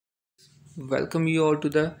welcome you all to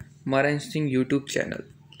the Marinesthing YouTube channel,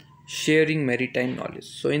 sharing maritime knowledge.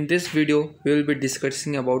 So in this video, we will be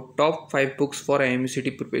discussing about top 5 books for IMU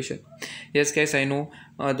CET preparation. Yes guys, I know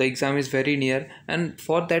the exam is very near, and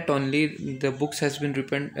for that only the books has been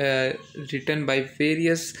written by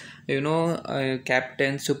various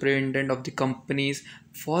captain, superintendent of the companies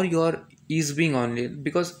for your ease being only,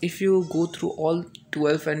 because if you go through all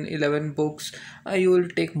 12 and 11 books, you will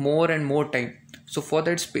take more and more time. So for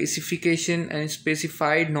that specification and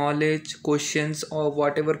specified knowledge questions, or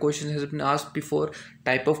whatever questions has been asked before,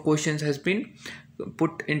 type of questions has been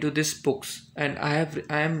put into these books, and I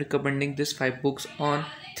am recommending these 5 books on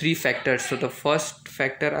 3 factors. So the first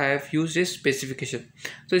factor I have used is specification.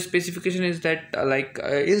 So specification is that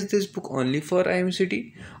is this book only for IMU CET,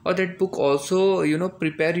 or that book also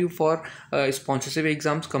prepare you for sponsorship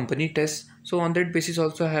exams, company tests. So on that basis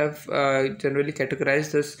also I have generally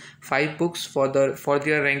categorized this 5 books for their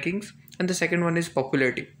rankings. And the second one is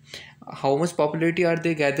popularity. How much popularity are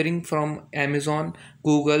they gathering from Amazon,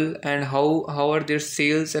 Google, and how are their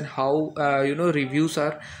sales, and how reviews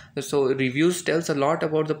are. So reviews tells a lot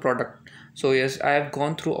about the product. So yes, I have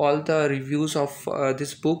gone through all the reviews of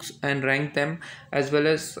these books and ranked them, as well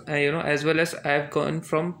as I have gone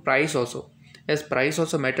from price also. As price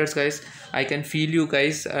also matters guys. I can feel you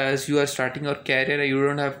guys, as you are starting your career, you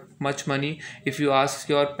don't have much money. If you ask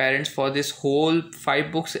your parents for this whole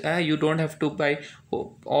 5 books, you don't have to buy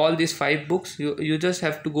all these 5 books. You just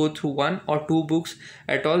have to go through 1 or 2 books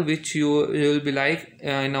at all, which you will be like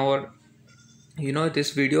in our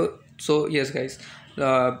this video. So yes guys,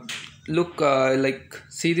 look,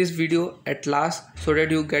 see this video at last, so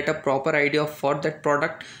that you get a proper idea for that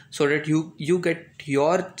product, so that you get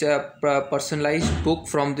your personalized book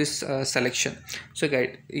from this selection. So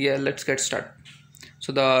guys, yeah, let's get started.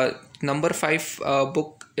 So the number 5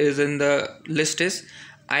 book is in the list is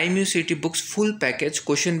IMU CET Books Full Package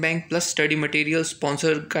Question Bank plus Study Material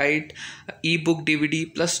Sponsor Guide ebook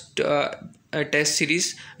DVD plus test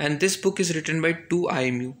series. And this book is written by 2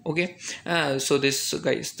 IMU. Okay, so this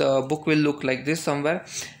guys, the book will look like this somewhere,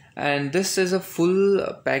 and this is a full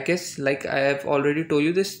package. Like I have already told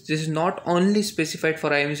you, this is not only specified for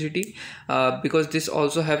IMU CET, because this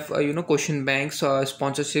also have question banks,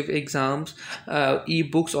 sponsorship exams,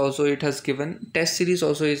 ebooks also it has given, test series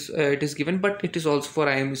also is it is given, but it is also for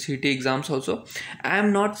IMU CET exams also. I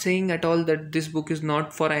am not saying at all that this book is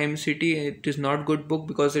not for IMU CET, it is not good book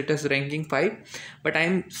because it is ranking 5, but I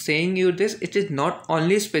am saying you this, it is not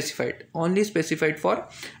only specified for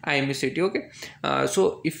IMU CET. Okay,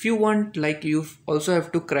 so if you want, like, you also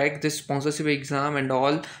have to crack this sponsorship exam and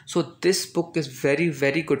all, so this book is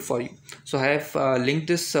very good for you. So I have linked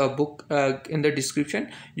this book in the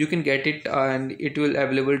description. You can get it, and it will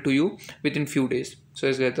available to you within few days. So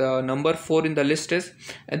is that number 4 in the list is,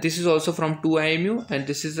 and this is also from 2 IMU, and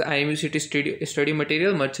this is IMU CET study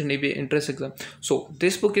material Merchant Navy entrance exam. So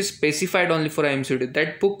this book is specified only for IMU CET.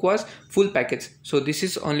 That book was full package, so this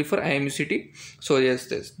is only for IMU CET. So yes,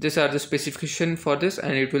 these are the specification for this,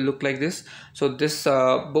 and it will look like this. So this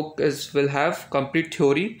book will have complete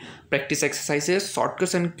theory, practice exercises,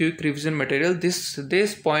 shortcuts, and quick revision material.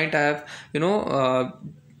 This point I have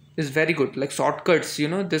is very good, like shortcuts.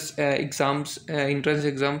 This exams, entrance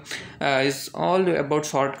exam is all about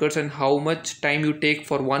shortcuts and how much time you take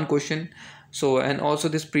for one question. So, and also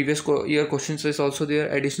this previous year questions is also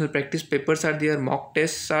there, additional practice papers are there, mock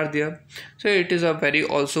tests are there. So it is a very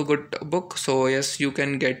also good book. So yes, you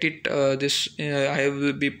can get it. I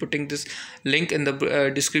will be putting this link in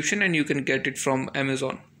the description, and you can get it from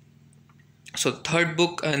Amazon. So third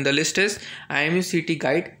book in the list is IMU CET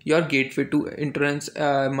Guide, Your Gateway to Entrance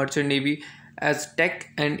Merchant Navy as Tech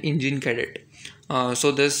and Engine Cadet.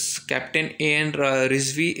 So this Captain A.N.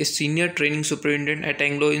 Rizvi is Senior Training Superintendent at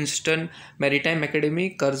Anglo-Eastern Maritime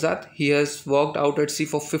Academy, Karzat. He has worked out at sea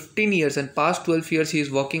for 15 years, and past 12 years he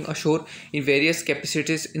is working ashore in various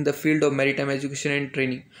capacities in the field of maritime education and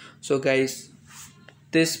training. So guys,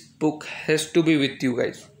 this book has to be with you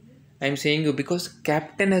guys. I'm saying you because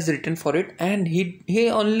captain has written for it, and he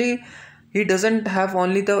doesn't have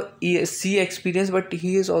only the sea experience, but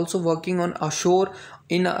he is also working on ashore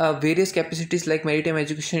in various capacities like maritime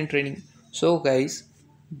education and training. So guys,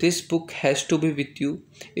 this book has to be with you.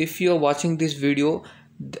 If you are watching this video,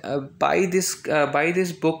 buy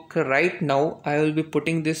this book right now. I will be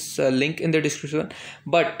putting this link in the description.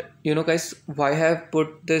 But guys, why I have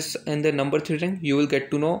put this in the number 3 rank, you will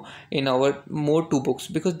get to know in our more 2 books,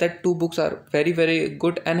 because that 2 books are very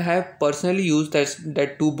good, and I have personally used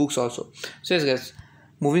that 2 books also. So yes guys,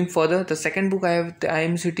 moving further, the second book I have the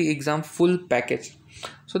IMU CET exam full package.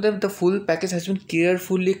 So the full package has been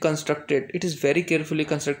carefully constructed. It is very carefully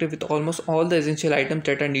constructed with almost all the essential items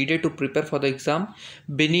that are needed to prepare for the exam,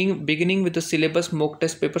 beginning with the syllabus, mock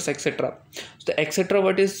test papers, etc. So the etc.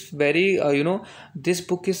 what is very this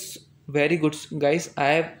book is very good, guys. I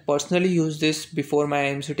have personally used this before my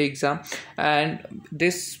IMCT exam, and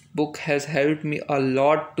this book has helped me a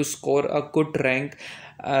lot to score a good rank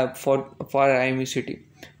for IMCT.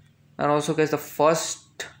 And also, guys, the first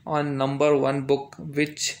on number one book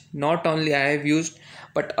which not only I have used,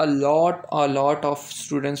 but a lot of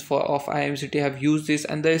students of IMCT have used this,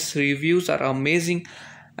 and these reviews are amazing.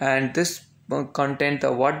 And this content,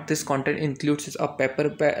 what this content includes is a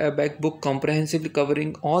paperback book comprehensively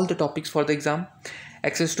covering all the topics for the exam,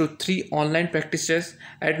 access to 3 online practices.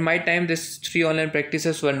 At my time, this 3 online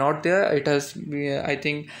practices were not there. It has I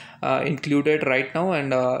think included right now,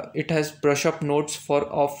 and it has brush up notes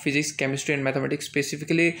of physics, chemistry and mathematics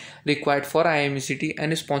specifically required for IMCT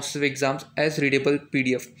and sponsorship exams as readable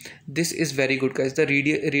PDF. This is very good, guys. The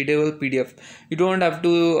readable PDF, you don't have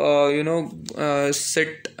to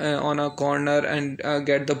sit on a corner and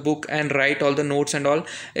get the book and write all the notes and all.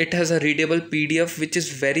 It has a readable PDF which is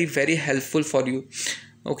very helpful for you.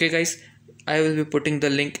 Okay, guys, I will be putting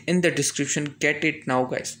the link in the description. Get it now,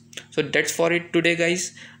 guys. So that's for it today,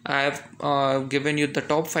 guys. I have given you the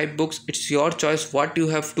top 5 books. It's your choice what you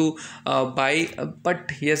have to buy.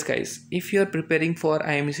 But yes, guys, if you are preparing for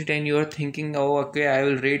IMCT and you are thinking, oh, okay, I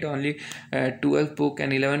will read only 12 book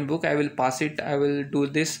and 11 book, I will pass it, I will do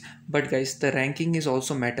this. But guys, the ranking is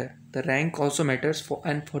also matter. The rank also matters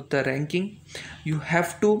and for the ranking, you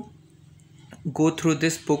have to go through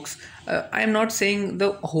these books. I am not saying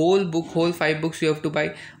the whole 5 books you have to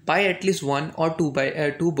buy at least 1 or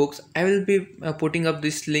 2 books. I will be putting up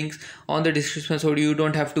these links on the description, so you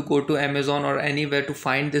don't have to go to Amazon or anywhere to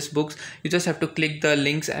find these books. You just have to click the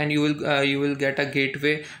links and you will get a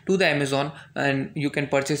gateway to the Amazon, and you can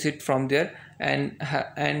purchase it from there.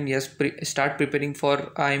 And yes, start preparing for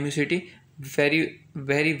IMU.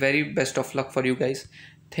 Very best of luck for you guys.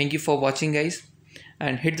 Thank you for watching, guys,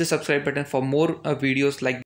 and hit the subscribe button for more videos like